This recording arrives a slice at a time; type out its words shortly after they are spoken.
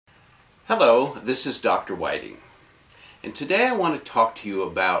Hello, this is Dr. Whiting, and today I want to talk to you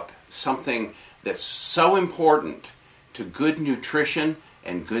about something that's so important to good nutrition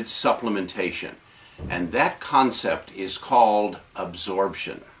and good supplementation, and that concept is called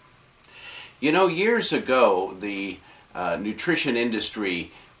absorption. You know, years ago, the nutrition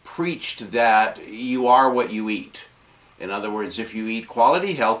industry preached that you are what you eat. In other words, if you eat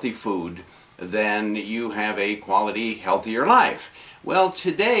quality, healthy food, then you have a quality, healthier life. Well,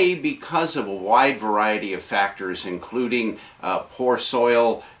 today, because of a wide variety of factors, including poor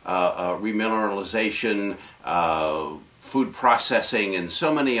soil, remineralization, food processing, and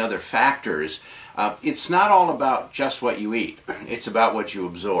so many other factors, it's not all about just what you eat. It's about what you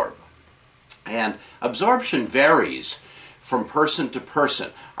absorb. And absorption varies from person to person.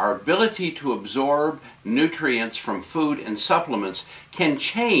 Our ability to absorb nutrients from food and supplements can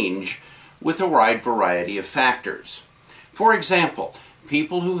change with a wide variety of factors. For example,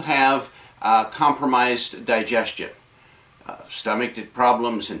 people who have compromised digestion, stomach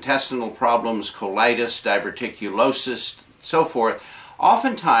problems, intestinal problems, colitis, diverticulosis, so forth,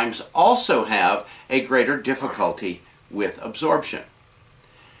 oftentimes also have a greater difficulty with absorption.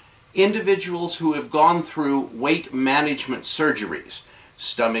 Individuals who have gone through weight management surgeries,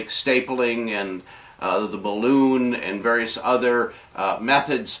 stomach stapling and the balloon and various other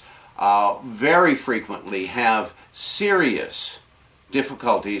methods, very frequently have serious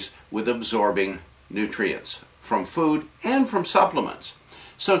difficulties with absorbing nutrients from food and from supplements.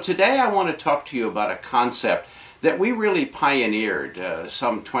 So today I want to talk to you about a concept that we really pioneered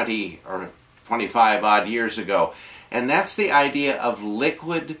some 20 or 25 odd years ago, and that's the idea of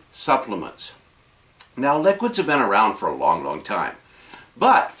liquid supplements. Now, liquids have been around for a long, long time,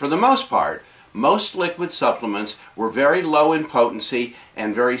 but for the most part, most liquid supplements were very low in potency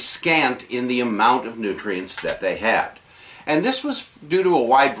and very scant in the amount of nutrients that they had. And this was due to a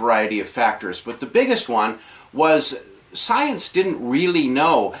wide variety of factors, but the biggest one was science didn't really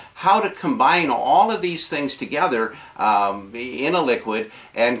know how to combine all of these things together in a liquid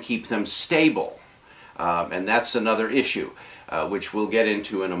and keep them stable. And that's another issue, which we'll get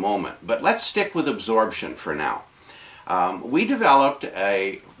into in a moment. But let's stick with absorption for now. We developed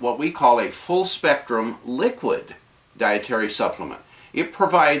what we call a full-spectrum liquid dietary supplement. It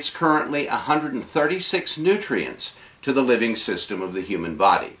provides currently 136 nutrients to the living system of the human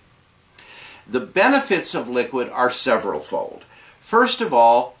body. The benefits of liquid are several-fold. First of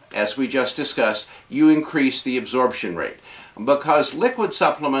all, as we just discussed, you increase the absorption rate, because liquid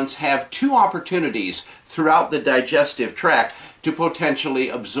supplements have two opportunities throughout the digestive tract to potentially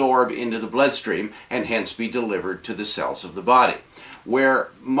absorb into the bloodstream and hence be delivered to the cells of the body, where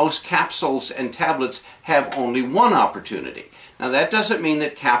most capsules and tablets have only one opportunity. Now, that doesn't mean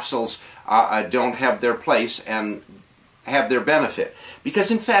that capsules don't have their place and have their benefit,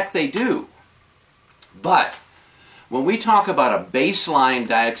 because in fact they do. But when we talk about a baseline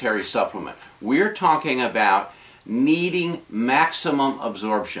dietary supplement, we're talking about needing maximum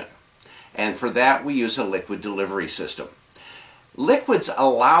absorption. And for that, we use a liquid delivery system. Liquids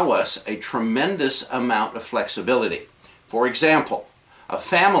allow us a tremendous amount of flexibility. For example, a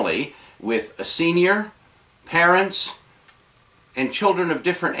family with a senior, parents, and children of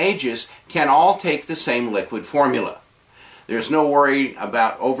different ages can all take the same liquid formula. There's no worry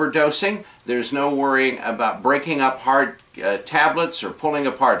about overdosing. There's no worrying about breaking up hard tablets or pulling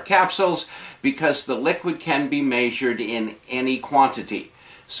apart capsules, because the liquid can be measured in any quantity.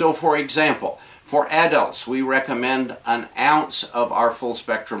 So, for example, for adults, we recommend an ounce of our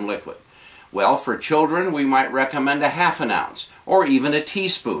full-spectrum liquid. Well, for children, we might recommend a half an ounce, or even a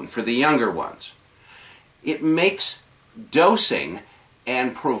teaspoon for the younger ones. It makes dosing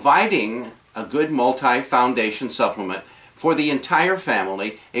and providing a good multi-foundation supplement for the entire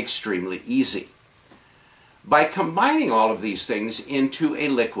family extremely easy. By combining all of these things into a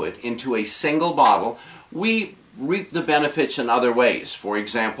liquid, into a single bottle, we reap the benefits in other ways. For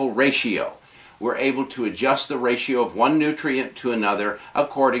example, ratio. We're able to adjust the ratio of one nutrient to another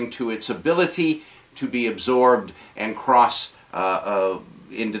according to its ability to be absorbed and cross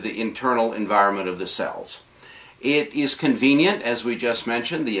into the internal environment of the cells. It is convenient, as we just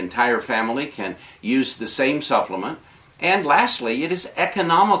mentioned. The entire family can use the same supplement. And lastly, it is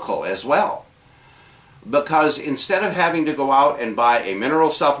economical as well, because instead of having to go out and buy a mineral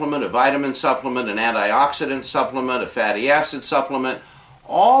supplement, a vitamin supplement, an antioxidant supplement, a fatty acid supplement,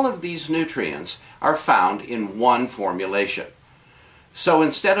 all of these nutrients are found in one formulation. So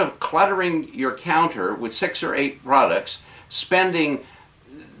instead of cluttering your counter with 6 or 8 products, spending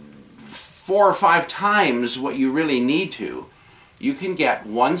 4 or 5 times what you really need to, you can get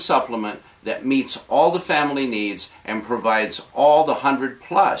one supplement that meets all the family needs and provides all the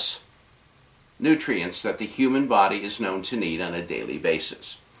 100+ nutrients that the human body is known to need on a daily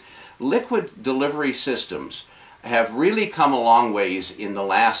basis. Liquid delivery systems have really come a long ways in the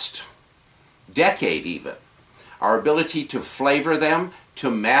last decade even. Our ability to flavor them, to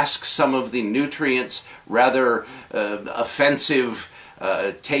mask some of the nutrients, rather offensive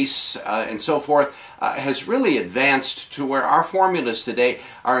tastes and so forth, has really advanced to where our formulas today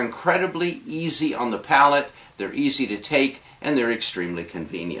are incredibly easy on the palate, they're easy to take, and they're extremely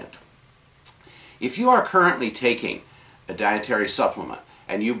convenient. If you are currently taking a dietary supplement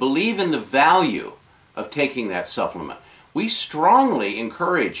and you believe in the value of taking that supplement, we strongly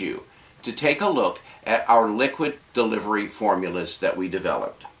encourage you to take a look at our liquid delivery formulas that we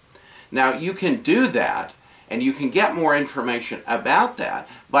developed. Now, you can do that, and you can get more information about that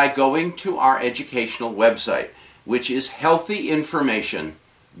by going to our educational website, which is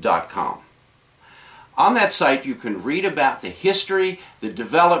healthyinformation.com. On that site, you can read about the history, the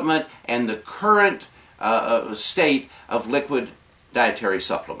development, and the current state of liquid dietary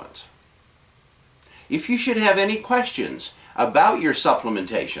supplements. If you should have any questions about your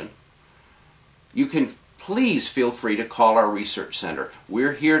supplementation, you can please feel free to call our research center.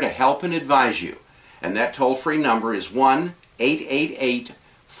 We're here to help and advise you. And that toll-free number is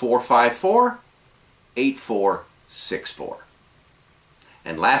 1-888-454-8464.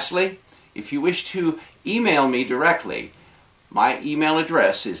 And lastly, if you wish to email me directly, my email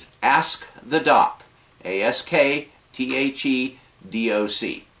address is askthedoc, ASKTHEDOC,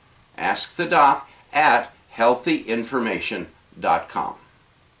 askthedoc at healthyinformation.com.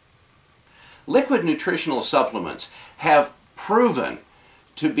 Liquid nutritional supplements have proven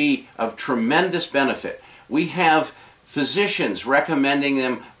to be of tremendous benefit. We have physicians recommending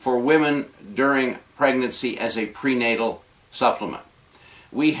them for women during pregnancy as a prenatal supplement.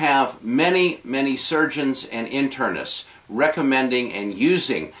 We have many surgeons and internists recommending and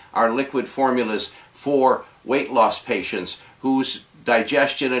using our liquid formulas for weight loss patients whose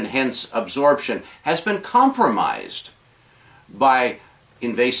digestion and hence absorption has been compromised by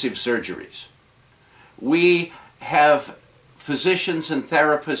invasive surgeries. We have physicians and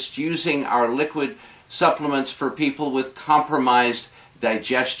therapists using our liquid supplements for people with compromised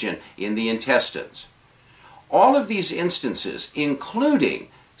digestion in the intestines. All of these instances, including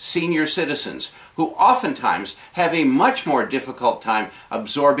senior citizens who oftentimes have a much more difficult time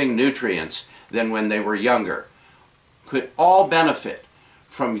absorbing nutrients than when they were younger, could all benefit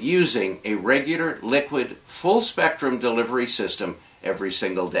from using a regular liquid full spectrum delivery system every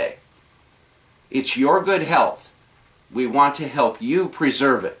single day. It's your good health. We want to help you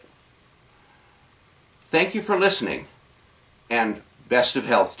preserve it. Thank you for listening, and best of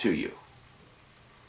health to you.